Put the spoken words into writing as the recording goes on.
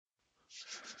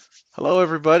Hello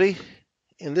everybody.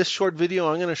 In this short video,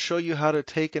 I'm going to show you how to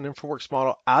take an Infraworks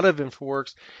model out of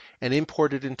Infraworks and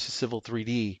import it into Civil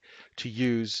 3D to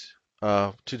use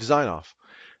to design off.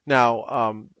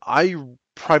 Now, I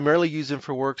primarily use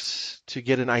Infraworks to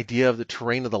get an idea of the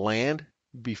terrain of the land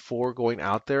before going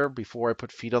out there, before I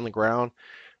put feet on the ground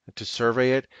to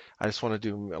survey it. I just want to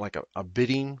do like a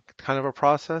bidding kind of a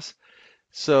process.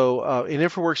 So in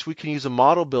Infraworks, we can use a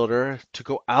model builder to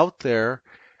go out there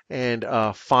and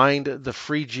find the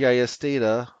free GIS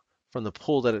data from the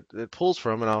pool that it pulls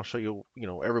from. And I'll show you,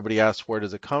 everybody asks where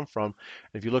does it come from.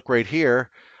 If you look right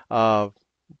here, uh,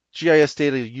 GIS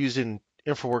data used in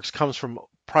Infraworks comes from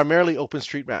primarily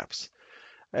OpenStreetMaps.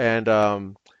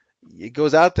 And it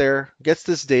goes out there, gets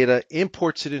this data,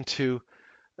 imports it into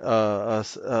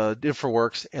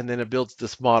Infraworks, and then it builds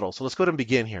this model. So let's go ahead and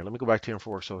begin here. Let me go back to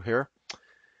Infraworks over here.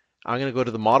 I'm going to go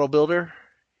to the model builder,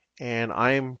 and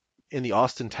I'm in the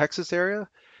Austin, Texas area.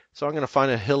 So I'm going to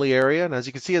find a hilly area. And as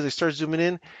you can see, as I start zooming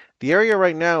in, the area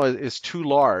right now is too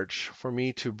large for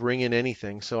me to bring in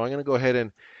anything. So I'm going to go ahead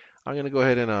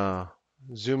and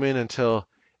zoom in until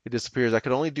it disappears. I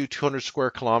can only do 200 square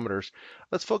kilometers.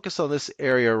 Let's focus on this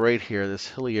area right here, this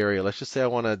hilly area. Let's just say I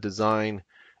want to design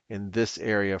in this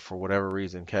area for whatever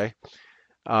reason, okay?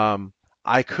 Um,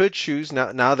 I could choose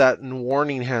now that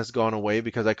warning has gone away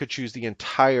because I could choose the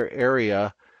entire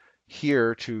area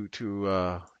here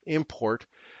to import,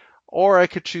 or I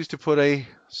could choose to put a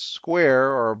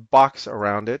square or a box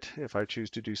around it if I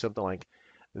choose to do something like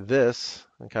this,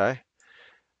 okay?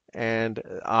 And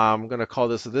I'm going to call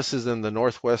this is in the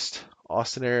Northwest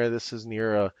Austin area. This is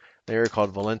near an area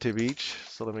called Valente Beach.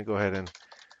 So let me go ahead and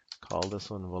call this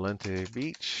one Valente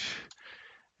Beach.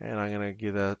 And I'm going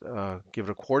to give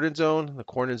it a coordinate zone. The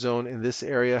coordinate zone in this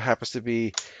area happens to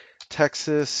be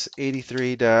Texas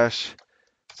 83 dash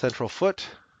central foot.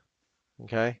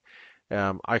 Okay.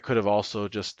 I could have also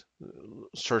just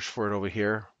searched for it over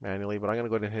here manually, but I'm going to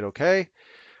go ahead and hit OK.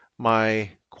 My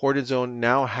coordinate zone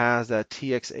now has that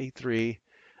TX83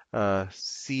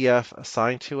 CF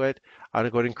assigned to it. I'm going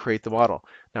to go ahead and create the model.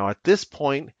 Now at this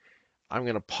point, I'm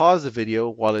going to pause the video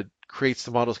while it creates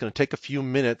the model. It's going to take a few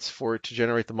minutes for it to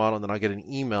generate the model, and then I'll get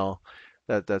an email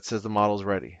that says the model is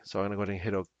ready. So I'm going to go ahead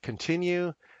and hit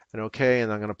continue and OK,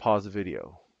 and I'm going to pause the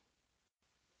video.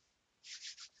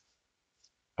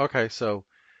 Okay, so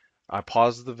I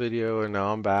paused the video and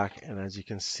now I'm back. And as you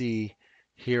can see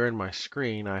here in my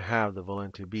screen, I have the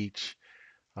Valente Beach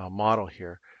model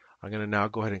here. I'm going to now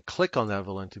go ahead and click on that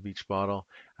Valente Beach model,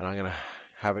 and I'm going to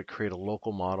have it create a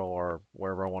local model or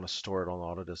wherever I want to store it on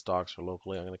Autodesk Docs or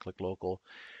locally. I'm going to click local.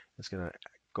 It's going to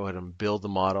go ahead and build the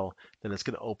model. Then it's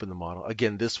going to open the model.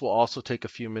 Again, this will also take a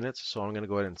few minutes, so I'm going to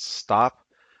go ahead and stop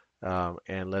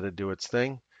and let it do its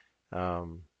thing.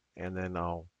 And then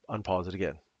I'll unpause it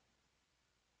again.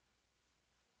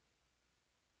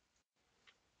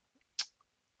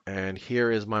 And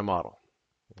here is my model.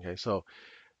 Okay, so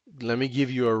let me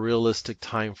give you a realistic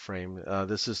time frame.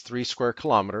 This is 3 square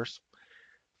kilometers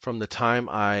from the time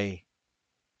I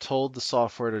told the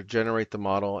software to generate the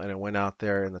model and it went out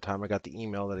there, and the time I got the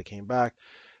email that it came back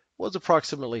was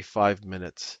approximately 5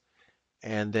 minutes.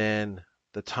 And then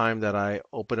the time that I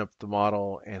opened up the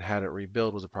model and had it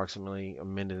rebuild was approximately a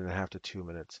minute and a half to 2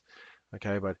 minutes.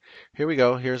 Okay, but here we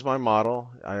go. Here's my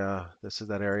model. This is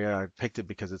that area. I picked it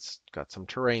because it's got some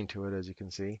terrain to it, as you can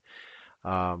see.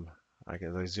 Um,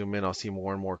 as I zoom in, I'll see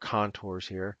more and more contours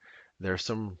here. There's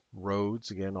some roads.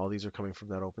 Again, all these are coming from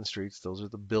that open streets. Those are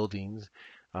the buildings.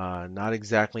 Not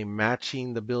exactly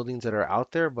matching the buildings that are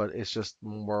out there, but it's just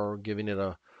more giving it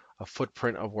a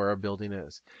footprint of where a building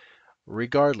is.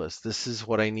 Regardless, this is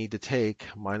what I need to take,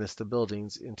 minus the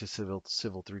buildings, into Civil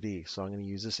 3D. So I'm going to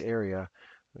use this area.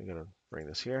 I'm going to bring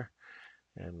this here,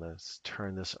 and let's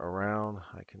turn this around.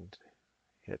 I can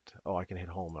hit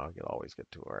home. Always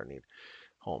get to where I need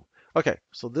home. Okay,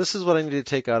 so this is what I need to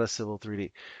take out of Civil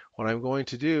 3D. What I'm going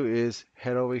to do is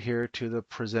head over here to the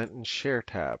Present and Share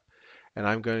tab, and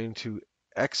I'm going to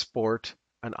export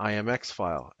an IMX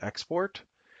file. Export.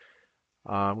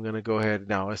 I'm going to go ahead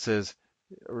now. It says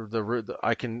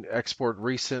I can export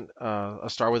recent. I'll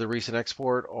start with a recent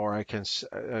export, or I can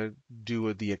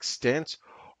do the extent,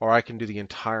 or I can do the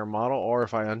entire model, or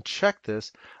if I uncheck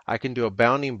this, I can do a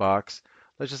bounding box.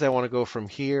 Let's just say I want to go from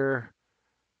here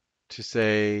to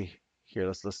say here.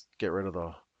 Let's get rid of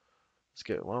the.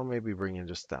 Well, maybe bring in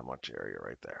just that much area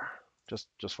right there. Just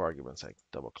for argument's sake.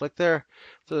 Double click there.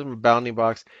 So there's my bounding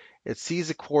box. It sees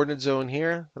the coordinate zone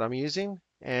here that I'm using,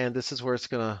 and this is where it's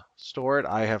going to store it.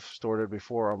 I have stored it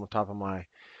before on the top of my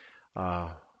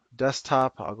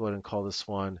desktop. I'll go ahead and call this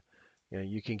one Yeah,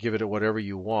 you can give it whatever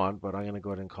you want, but I'm going to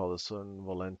go ahead and call this one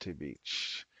Valente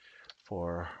Beach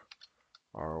for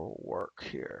our work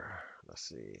here. Let's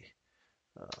see,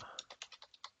 uh,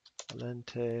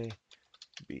 Valente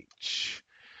Beach.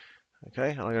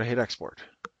 Okay, and I'm going to hit export.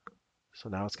 So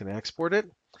now it's going to export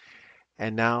it.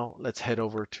 And now let's head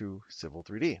over to Civil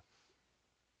 3D.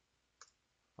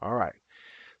 All right.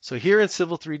 So here in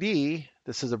Civil 3D,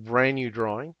 this is a brand new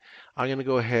drawing. I'm going to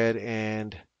go ahead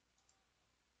and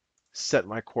set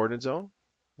my coordinate zone.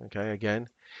 Okay, again,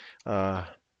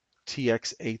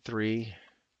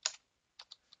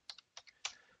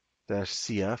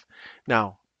 TX83-CF.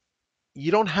 Now,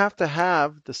 you don't have to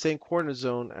have the same coordinate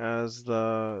zone as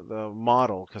the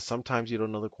model because sometimes you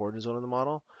don't know the coordinate zone of the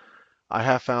model. I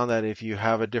have found that if you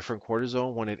have a different coordinate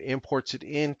zone, when it imports it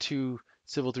into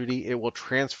Civil 3D, it will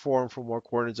transform from one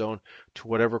coordinate zone to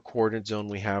whatever coordinate zone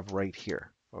we have right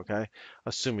here. Okay,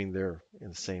 assuming they're in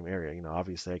the same area. You know,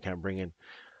 obviously I can't bring in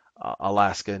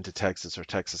Alaska into Texas or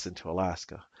Texas into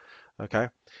Alaska. Okay,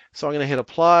 so I'm going to hit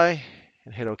apply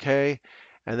and hit OK,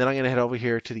 and then I'm going to head over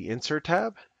here to the Insert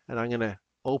tab, and I'm going to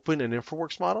open an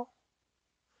Infraworks model.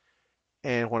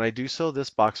 And when I do so, this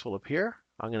box will appear.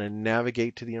 I'm going to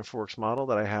navigate to the Infraworks model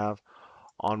that I have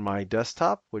on my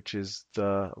desktop, which is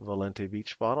the Valente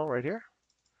Beach model right here.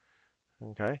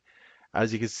 Okay.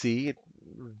 As you can see, it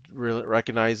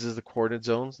recognizes the coordinate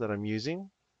zones that I'm using.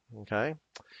 Okay.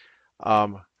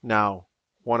 Now,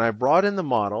 when I brought in the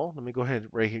model, let me go ahead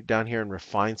right here, down here and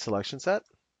refine selection set.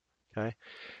 Okay.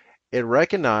 It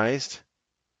recognized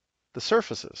the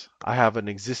surfaces. I have an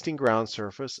existing ground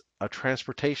surface, a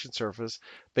transportation surface,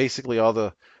 basically all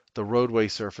the roadway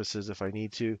surfaces if I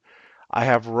need to. I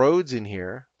have roads in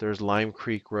here. There's Lime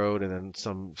Creek Road and then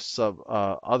some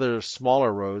other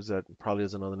smaller roads that probably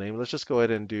doesn't know the name. Let's just go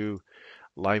ahead and do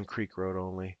Lime Creek Road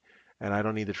only. And I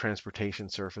don't need the transportation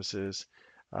surfaces.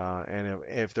 And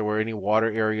if there were any water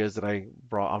areas that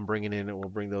I'm bringing in, it will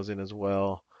bring those in as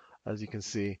well, as you can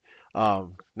see.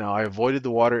 Now I avoided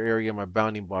the water area in my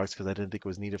bounding box because I didn't think it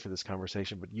was needed for this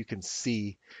conversation, but you can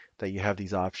see that you have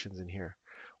these options in here.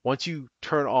 Once you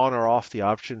turn on or off the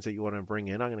options that you want to bring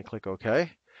in, I'm going to click OK,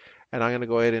 and I'm going to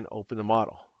go ahead and open the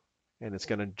model, and it's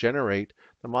going to generate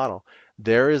the model.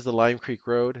 There is the Lime Creek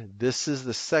Road. This is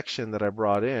the section that I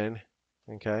brought in,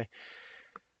 okay?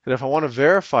 And if I want to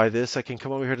verify this, I can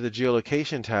come over here to the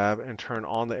geolocation tab and turn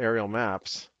on the aerial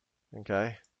maps,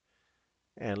 okay?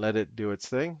 And let it do its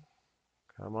thing.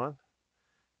 Come on.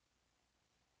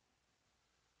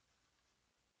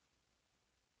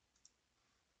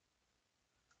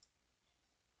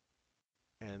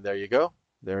 And there you go.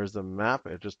 There's the map.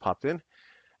 It just popped in.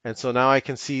 And so now I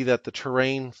can see that the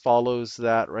terrain follows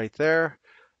that right there.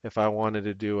 If I wanted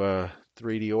to do a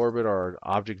 3D orbit or an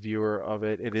object viewer of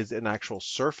it, it is an actual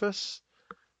surface,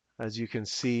 as you can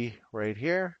see right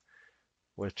here,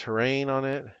 with terrain on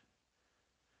it.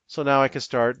 So now I can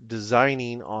start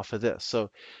designing off of this. So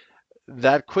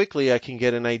that quickly I can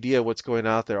get an idea what's going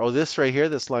out there. Oh, this right here,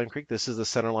 this Lime Creek, this is the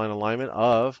center line alignment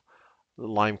of the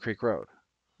Lime Creek Road.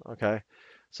 Okay,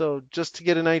 so just to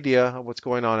get an idea of what's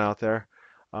going on out there.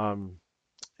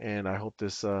 And I hope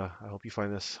you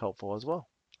find this helpful as well.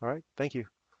 All right, thank you.